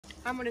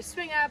I'm gonna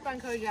swing up on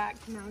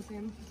Kojak to mount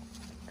him.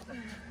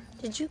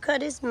 Did you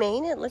cut his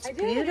mane? It looks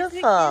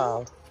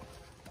beautiful.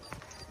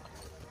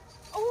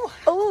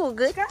 Oh,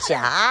 good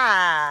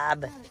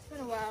job. It's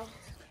been a while.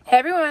 Hey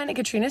everyone,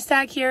 Katrina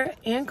Stack here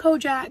and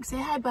Kojak. Say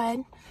hi,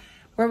 bud.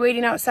 We're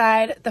waiting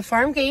outside the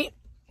farm gate.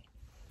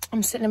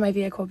 I'm sitting in my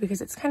vehicle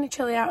because it's kind of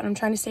chilly out and I'm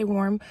trying to stay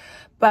warm.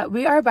 But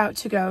we are about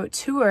to go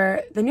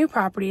tour the new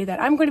property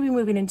that I'm going to be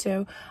moving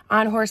into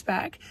on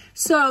horseback.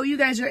 So you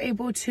guys are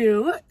able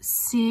to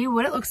see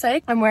what it looks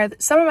like and where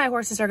some of my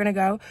horses are going to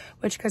go,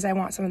 which because I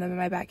want some of them in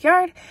my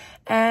backyard.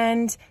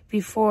 And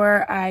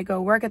before I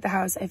go work at the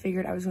house, I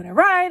figured I was going to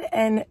ride,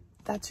 and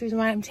that's the reason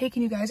why I'm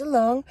taking you guys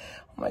along.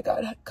 Oh my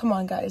God, come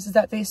on guys, is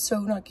that face so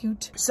not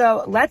cute?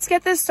 So let's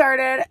get this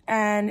started.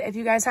 And if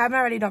you guys haven't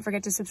already, don't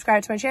forget to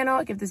subscribe to my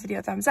channel, give this video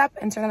a thumbs up,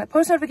 and turn on that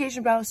post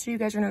notification bell so you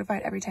guys are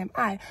notified every time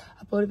I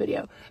upload a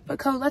video. But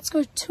Co, let's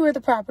go tour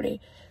the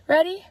property.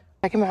 Ready?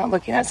 Check him out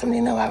looking at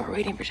something though while we're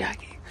waiting for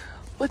Jackie.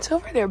 What's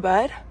over there,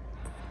 bud?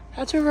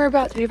 That's where we're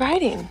about to be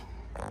riding.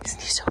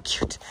 Isn't he so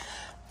cute?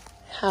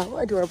 How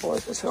adorable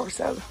is this horse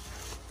though?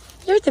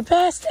 You're the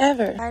best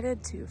ever.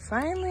 Excited to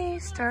finally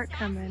start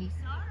coming.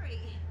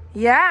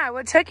 Yeah,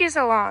 what took you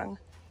so long?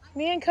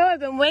 Me and Co have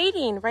been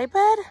waiting, right,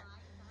 bud?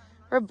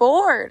 We're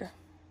bored.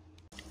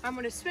 I'm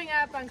gonna swing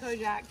up on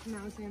Kojak to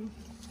mount him.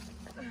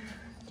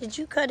 Did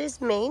you cut his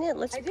mane? It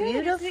looks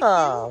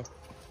beautiful.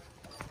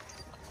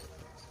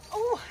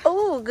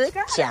 Oh, good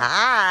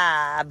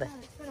job.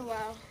 It's been a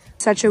while.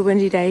 Such a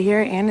windy day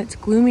here, and it's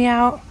gloomy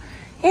out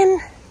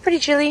and pretty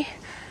chilly,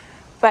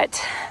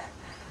 but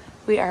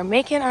we are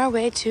making our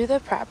way to the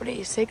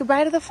property. Say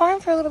goodbye to the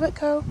farm for a little bit,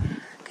 Co,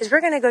 because we're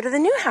going to go to the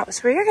new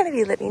house where you're going to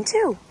be living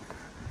too.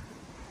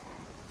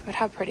 But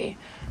how pretty.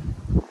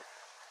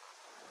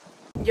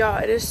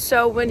 Y'all, it is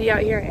so windy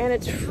out here and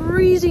it's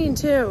freezing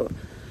too.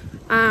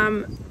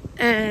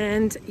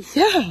 And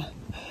yeah.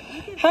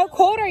 How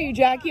cold are you,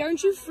 Jackie?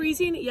 Aren't you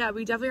freezing? Yeah,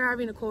 we definitely are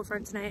having a cold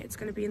front tonight. It's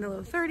going to be in the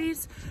low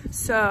 30s.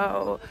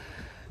 So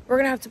we're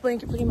going to have to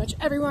blanket pretty much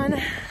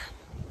everyone.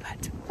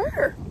 But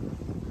we're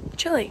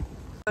chilly.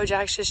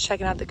 Jack's just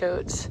checking out the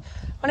goats.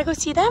 Want to go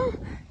see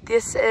them?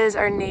 This is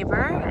our neighbor,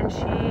 and she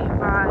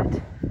bought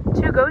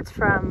 2 goats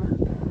from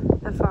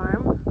the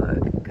farm.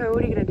 Look, Co,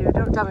 what are you gonna do?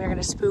 Don't tell me you're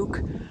gonna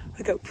spook.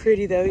 Look how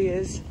pretty though he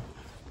is.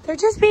 They're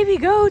just baby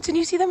goats, and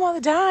you see them all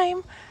the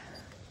time.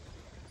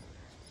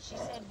 She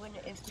said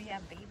if we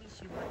have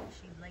babies, she'd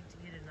like to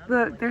get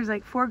another. Look, there's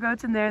like 4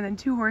 goats in there, and then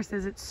 2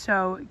 horses. It's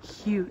so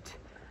cute.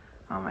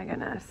 Oh my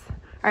goodness.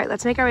 All right,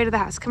 let's make our way to the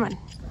house. Come on,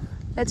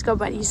 let's go,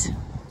 buddies.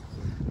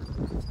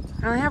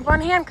 I only have one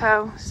hand,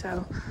 Co,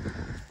 so,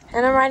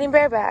 and I'm riding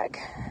bareback.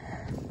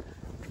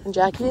 And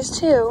Jackie is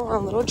too,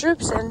 on little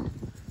Droopsin.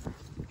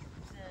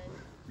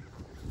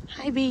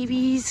 Hi,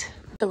 babies.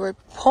 So we're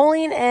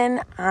pulling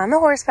in on the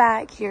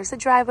horseback. Here's the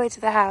driveway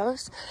to the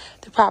house.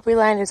 The property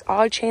line is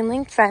all chain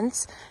link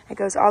fence. It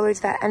goes all the way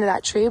to that end of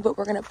that tree, but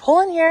we're gonna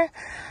pull in here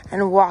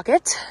and walk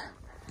it.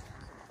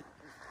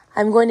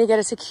 I'm going to get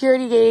a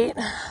security gate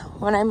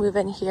when I move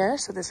in here,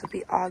 so this will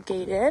be all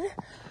gated.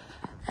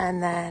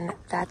 And then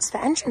that's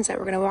the entrance that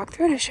we're going to walk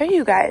through to show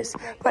you guys.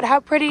 But how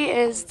pretty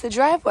is the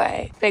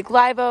driveway? Big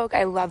live oak.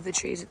 I love the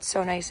trees. It's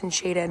so nice and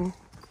shaded.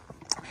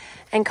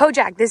 And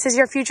Kojak, this is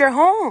your future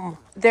home.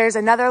 There's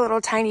another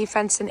little tiny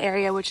fenced-in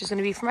area, which is going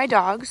to be for my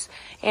dogs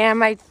and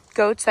my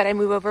goats that I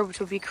move over, which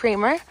will be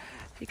Kramer.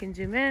 If you can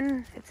zoom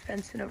in, it's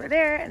fenced in over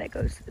there, and it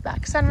goes to the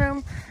back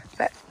sunroom.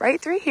 But right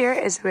through here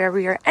is where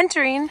we are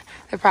entering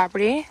the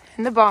property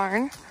in the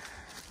barn.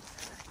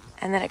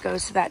 And then it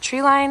goes to that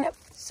tree line.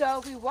 So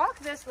if we walk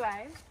this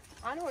way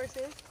on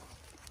horses,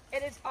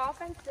 it is all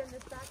fenced in,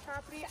 this back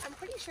property. I'm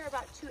pretty sure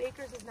about 2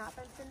 acres is not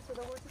fenced in, so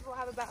the horses will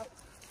have about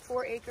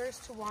 4 acres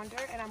to wander,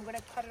 and I'm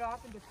gonna cut it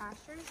off into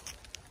pastures.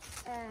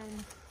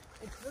 And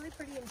it's really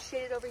pretty and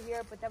shaded over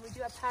here, but then we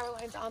do have power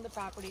lines on the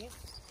property.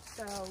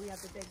 So we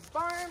have the big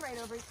barn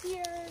right over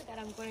here that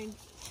I'm going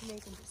to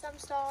make into some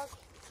stalls.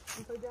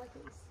 And Kojak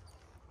is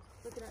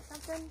looking at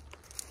something.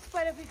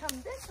 But if we come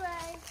this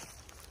way,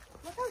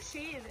 look how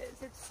shaded it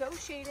is. It's so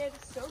shaded,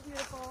 so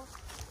beautiful.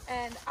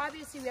 And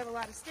obviously we have a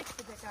lot of sticks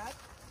to pick up,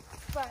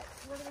 but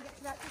we're gonna get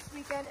to that this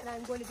weekend, and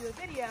I'm going to do a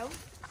video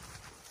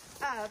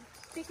of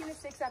picking the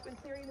sticks up and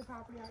clearing the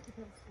property out,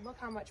 because look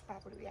how much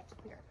property we have to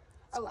clear.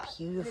 A lot.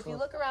 Beautiful. And if you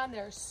look around,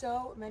 there are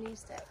so many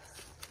sticks.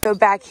 So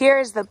back here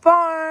is the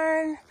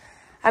barn.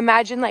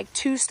 Imagine like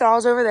 2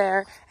 stalls over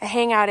there, a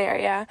hangout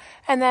area,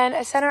 and then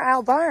a center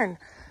aisle barn.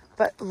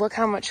 But look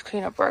how much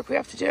cleanup work we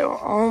have to do.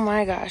 Oh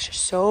my gosh,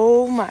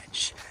 so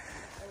much.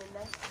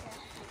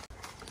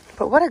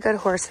 But what a good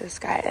horse this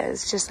guy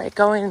is. Just like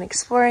going and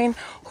exploring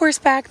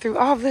horseback through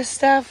all of this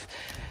stuff.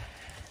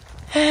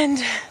 And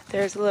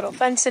there's a little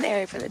fenced-in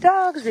area for the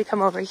dogs. We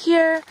come over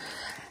here,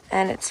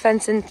 and it's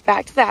fenced in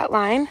back to that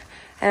line,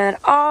 and then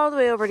all the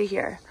way over to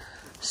here.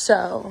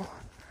 So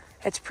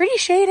it's pretty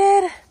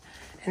shaded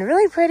and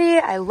really pretty.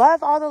 I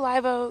love all the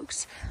live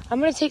oaks. I'm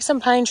going to take some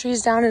pine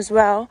trees down as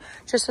well,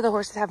 just so the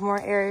horses have more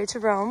area to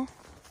roam.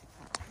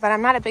 But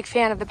I'm not a big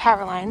fan of the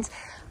power lines.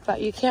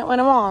 but you can't win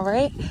them all,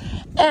 right?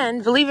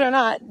 And believe it or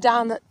not,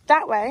 down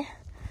that way,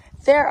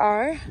 there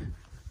are,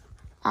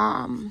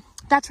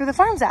 that's where the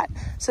farm's at.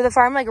 So the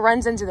farm like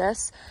runs into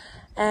this.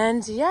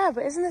 And yeah,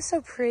 but isn't this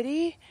so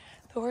pretty?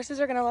 The horses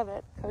are gonna love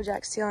it.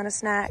 Kojak's stealing a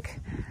snack.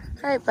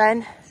 All right,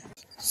 bud.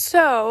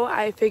 So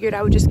I figured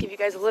I would just give you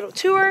guys a little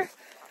tour.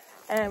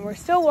 And we're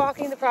still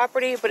walking the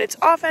property, but it's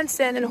all fenced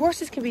in, and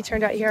horses can be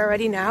turned out here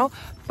already now.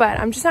 But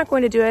I'm just not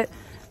going to do it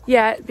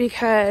yet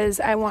because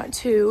I want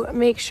to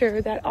make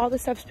sure that all the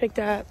stuff's picked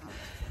up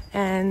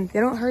and they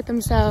don't hurt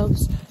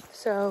themselves.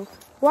 So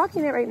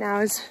walking it right now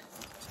is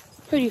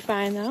pretty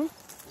fine though.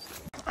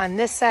 On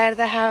this side of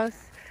the house,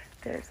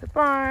 there's the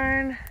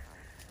barn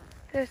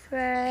this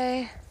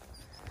way.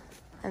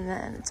 And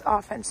then it's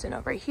all fenced in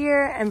over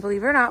here. And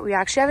believe it or not, we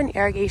actually have an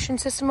irrigation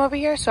system over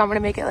here. So I'm gonna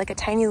make it like a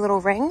tiny little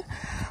ring,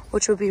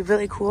 which would be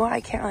really cool.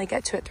 I can't really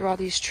get to it through all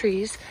these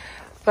trees.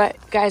 But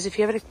guys, if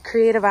you have a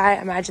creative eye,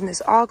 imagine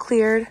this all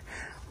cleared,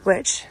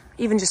 which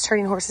even just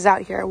turning horses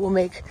out here will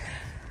make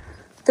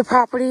the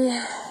property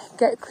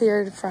get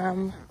cleared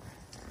from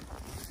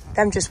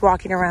them just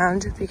walking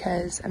around,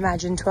 because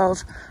imagine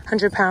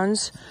 1,200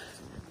 pounds,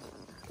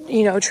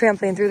 you know,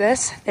 trampling through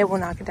this. They will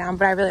knock it down,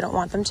 but I really don't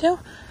want them to.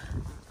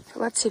 So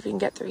let's see if we can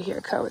get through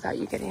here, Co, without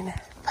you getting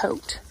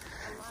poked.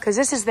 Because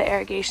this is the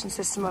irrigation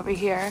system over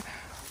here,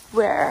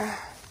 where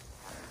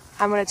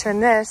I'm gonna turn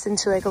this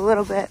into like a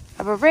little bit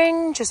of a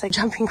ring, just like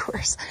jumping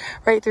course,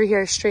 right through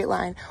here, straight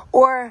line.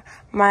 Or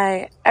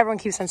everyone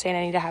keeps on saying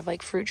I need to have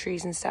like fruit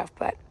trees and stuff,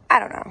 but I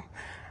don't know.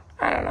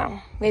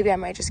 Maybe I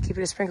might just keep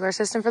it a sprinkler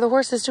system for the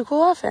horses to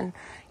cool off in.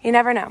 You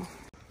never know.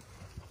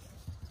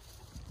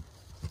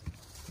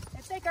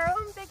 It's like our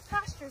own big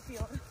pasture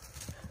field.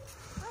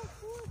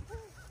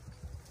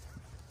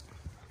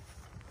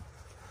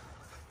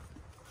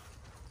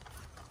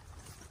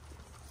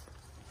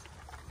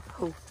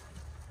 Oh.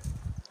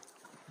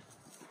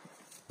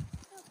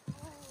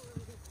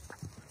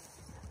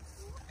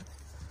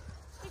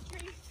 Big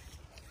trees.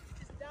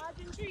 Just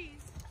dodging trees.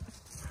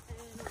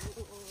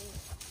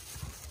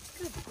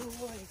 Good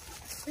boy.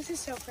 This is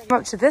so pretty.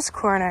 Up to this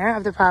corner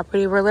of the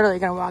property, we're literally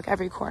gonna walk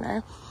every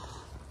corner.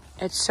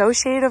 It's so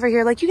shaded over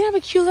here. Like, you can have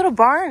a cute little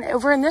barn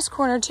over in this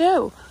corner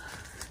too.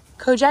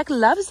 Kojak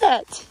loves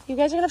it. You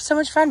guys are gonna have so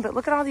much fun, but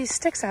look at all these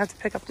sticks I have to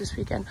pick up this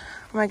weekend.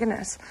 Oh my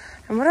goodness.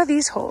 And what are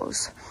these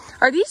holes?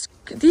 Are these,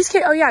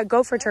 oh yeah,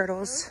 gopher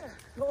turtles.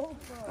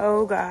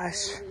 Oh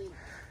gosh.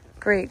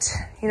 Great.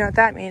 You know what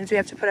that means? We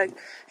have to put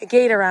a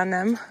gate around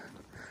them.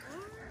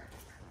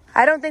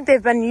 I don't think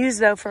they've been used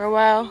though for a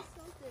while.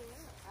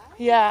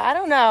 Yeah, I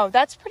don't know.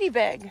 That's pretty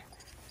big.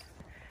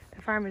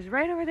 The farm is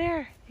right over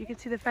there. You can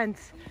see the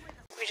fence.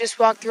 We just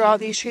walked through all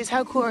these trees.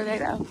 How cool are they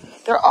though?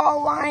 They're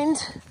all lined.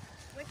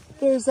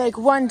 There's like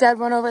one dead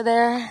one over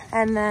there,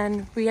 and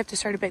then we have to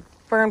start a big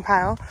burn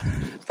pile.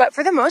 But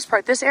for the most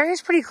part, this area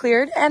is pretty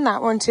cleared, and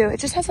that one too.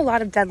 It just has a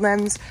lot of dead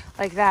limbs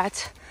like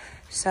that.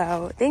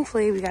 So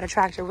thankfully we got a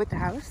tractor with the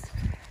house,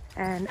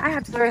 and I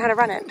have to learn how to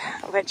run it,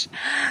 which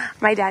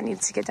my dad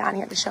needs to get down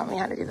here to show me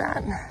how to do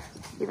that,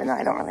 even though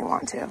I don't really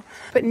want to.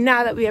 But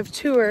now that we have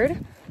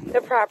toured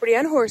the property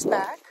on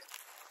horseback,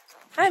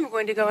 I'm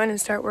going to go in and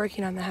start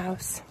working on the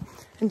house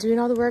and doing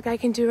all the work I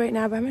can do right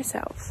now by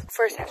myself.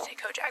 First, I have to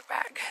take Kojak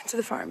back to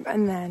the farm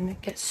and then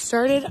get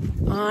started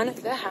on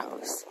the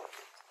house.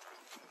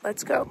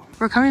 Let's go.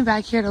 We're coming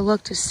back here to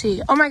look to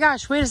see. Oh my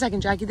gosh, wait a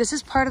second, Jackie. This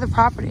is part of the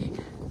property.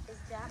 Is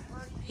that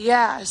part?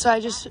 Yeah, so I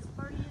just...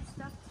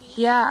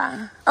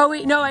 Yeah. Oh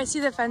wait, no, I see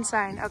the fence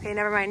sign. Okay,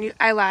 never mind.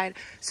 I lied.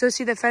 So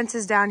see, the fence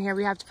is down here.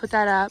 We have to put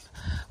that up.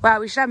 Wow,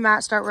 we should have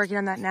Matt start working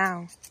on that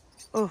now.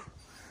 Oh,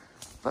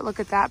 but look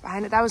at that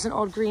behind it. That was an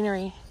old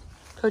greenery.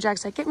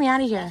 Kojak's like, get me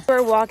out of here.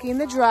 We're walking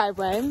the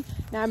driveway.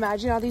 Now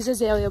imagine all these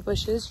azalea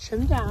bushes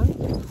trimmed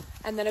down,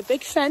 and then a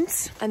big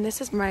fence. And this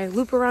is my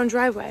loop around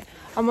driveway.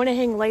 I'm gonna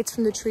hang lights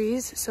from the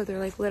trees so they're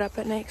like lit up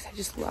at night, because I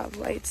just love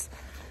lights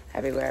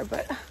everywhere.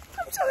 But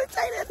I'm so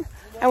excited.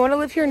 I want to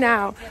live here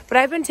now, but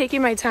I've been taking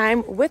my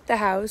time with the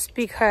house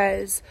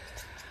because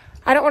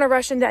I don't want to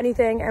rush into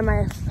anything, and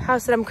my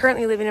house that I'm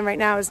currently living in right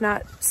now is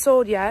not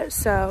sold yet,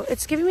 so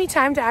it's giving me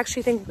time to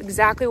actually think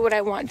exactly what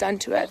I want done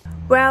to it.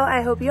 Well,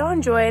 I hope you all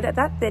enjoyed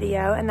that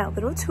video and that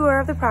little tour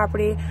of the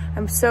property.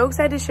 I'm so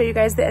excited to show you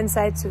guys the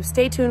inside, so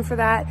stay tuned for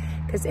that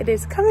because it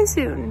is coming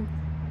soon.